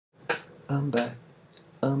I'm back,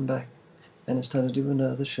 I'm back, and it's time to do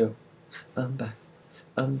another show. I'm back,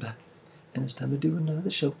 and it's time to do another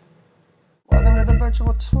show. Welcome to the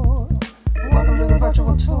virtual tour. Welcome to the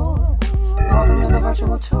virtual tour. Welcome to the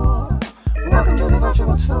virtual tour. Welcome to the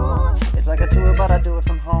virtual tour. It's like a tour, but I do it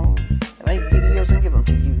from home. I make videos and give them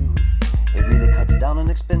to you. It really cuts down on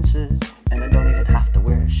expenses, and I don't even have to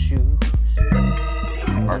wear shoes.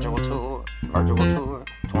 Virtual tour,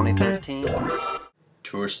 2013.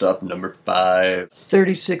 Tour stop number 5.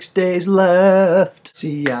 36 days left.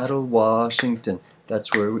 Seattle, Washington.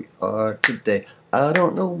 That's where we are today. I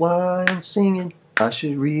don't know why I'm singing. I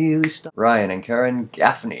should really stop. Ryan and Karen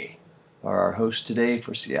Gaffney are our hosts today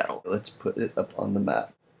for Seattle. Let's put it up on the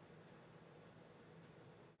map.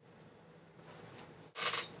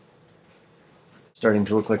 Starting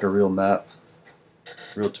to look like a real map.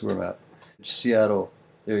 Real tour map. Seattle.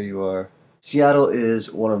 There you are. Seattle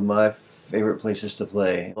is one of my favorite places to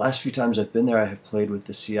play. The last few times I've been there, I have played with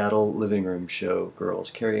the Seattle Living Room Show girls,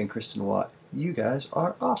 Carrie and Kristen Watt. You guys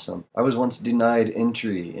are awesome. I was once denied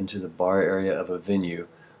entry into the bar area of a venue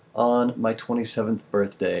on my 27th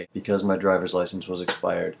birthday because my driver's license was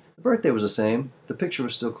expired. The birthday was the same. The picture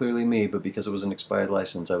was still clearly me, but because it was an expired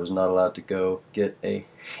license, I was not allowed to go get a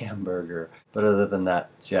hamburger. But other than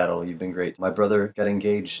that, Seattle, you've been great. My brother got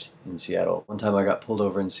engaged in Seattle. One time I got pulled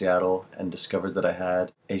over in Seattle and discovered that I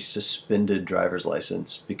had a suspended driver's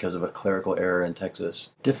license because of a clerical error in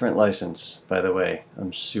Texas. Different license, by the way.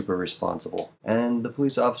 I'm super responsible. And the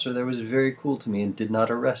police officer there was very cool to me and did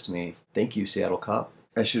not arrest me. Thank you, Seattle cop.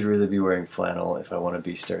 I should really be wearing flannel if I want to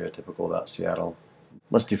be stereotypical about Seattle.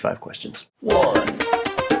 Let's do 5 questions. 1, 2,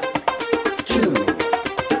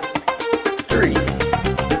 3,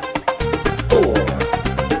 4,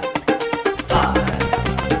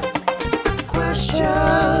 5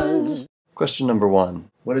 questions. Question number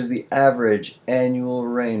 1. What is the average annual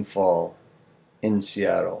rainfall in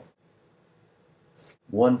Seattle?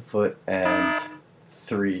 1 foot and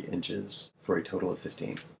 3 inches for a total of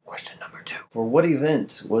 15. Question number 2. For what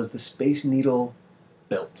event was the Space Needle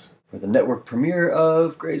built? For the network premiere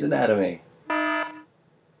of Grey's Anatomy.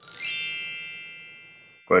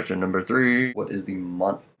 Question number 3. What is the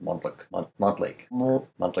Montlake? What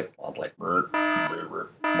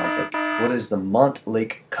is the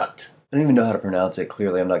Montlake cut? I don't even know how to pronounce it.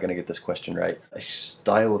 Clearly, I'm not going to get this question right. A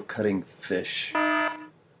style of cutting fish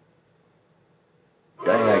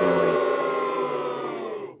diagonally.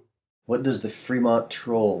 What does the Fremont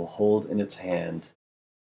troll hold in its hand?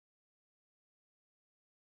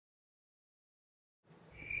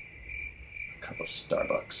 A cup of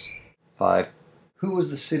Starbucks. 5. Who was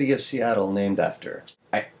the city of Seattle named after?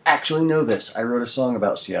 I actually know this. I wrote a song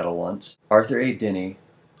about Seattle once. Arthur A. Denny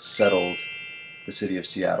settled the city of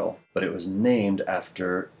Seattle, but it was named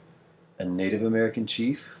after a Native American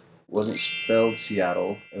chief. It wasn't spelled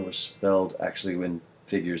Seattle. It was spelled actually in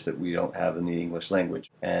figures that we don't have in the English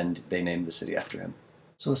language, and they named the city after him.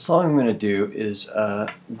 So the song I'm going to do is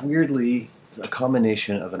weirdly a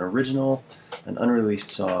combination of an original, an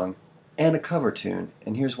unreleased song, and a cover tune,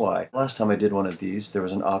 and here's why. Last time I did one of these, there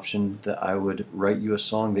was an option that I would write you a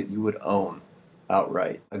song that you would own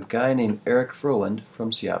outright. A guy named Eric Froland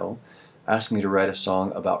from Seattle asked me to write a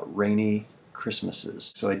song about rainy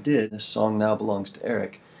Christmases. So I did. This song now belongs to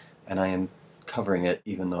Eric, and I am covering it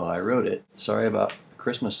even though I wrote it. Sorry about the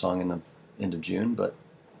Christmas song in the end of June, but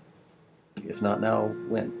if not now,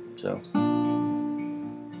 when? So.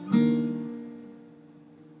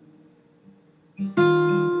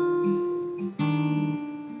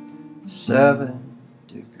 Seven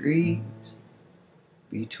degrees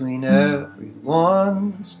between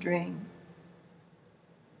everyone's dream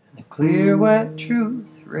and the clear wet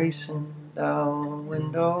truth racing down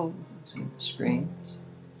windows and screens.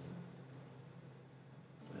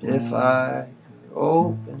 But if I could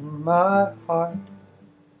open my heart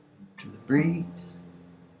to the breeze,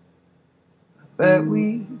 I bet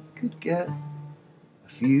we could get a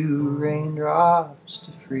few raindrops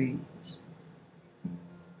to freeze.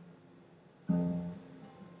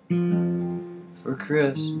 For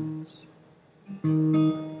Christmas,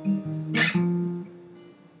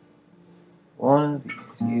 one of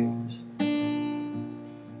these years.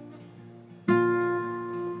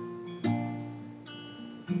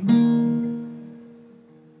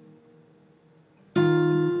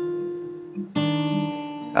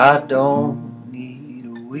 I don't need a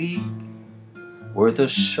week worth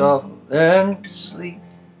of shovel and sleet.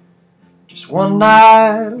 Just one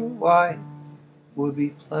night of white would be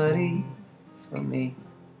plenty for me.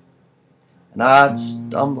 And I'd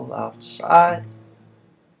stumble outside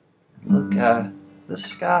and look at the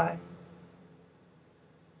sky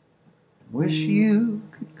and wish you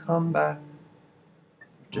could come. come back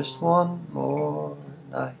just one more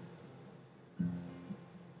night.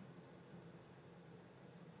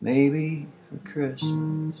 Maybe for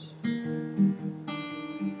Christmas,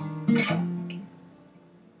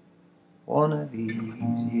 one of these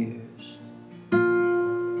years.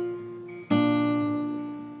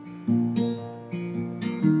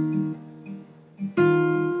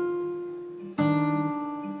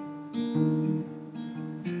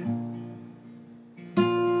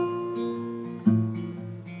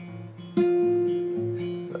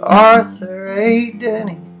 Arthur A.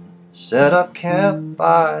 Denny set up camp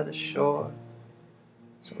by the shore,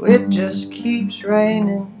 so it just keeps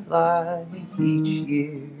raining like each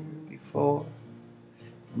year before.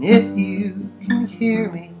 And if you can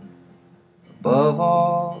hear me above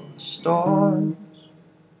all the storms,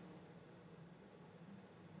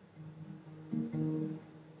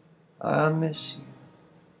 I miss you,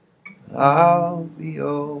 but I'll be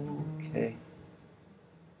okay.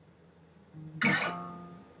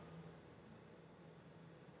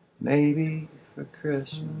 Maybe for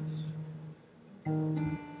Christmas,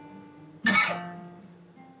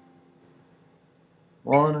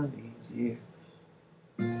 one of these years.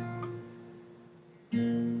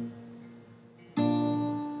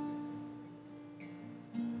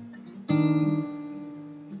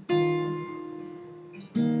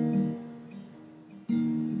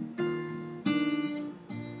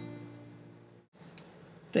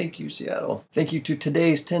 Thank you, Seattle. Thank you to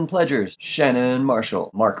today's 10 pledgers: Shannon Marshall,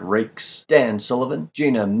 Mark Rakes, Dan Sullivan,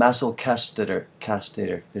 Gina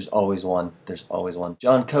Massel-Castater. There's always one.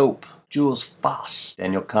 John Cope, Jules Foss,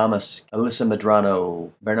 Daniel Kamas, Alyssa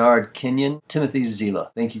Medrano, Bernard Kenyon, Timothy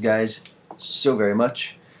Zila. Thank you guys so very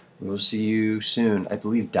much. We will see you soon. I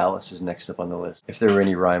believe Dallas is next up on the list. If there were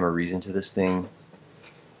any rhyme or reason to this thing,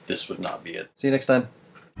 this would not be it. See you next time.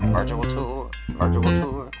 Virtual Tour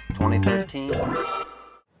 2013.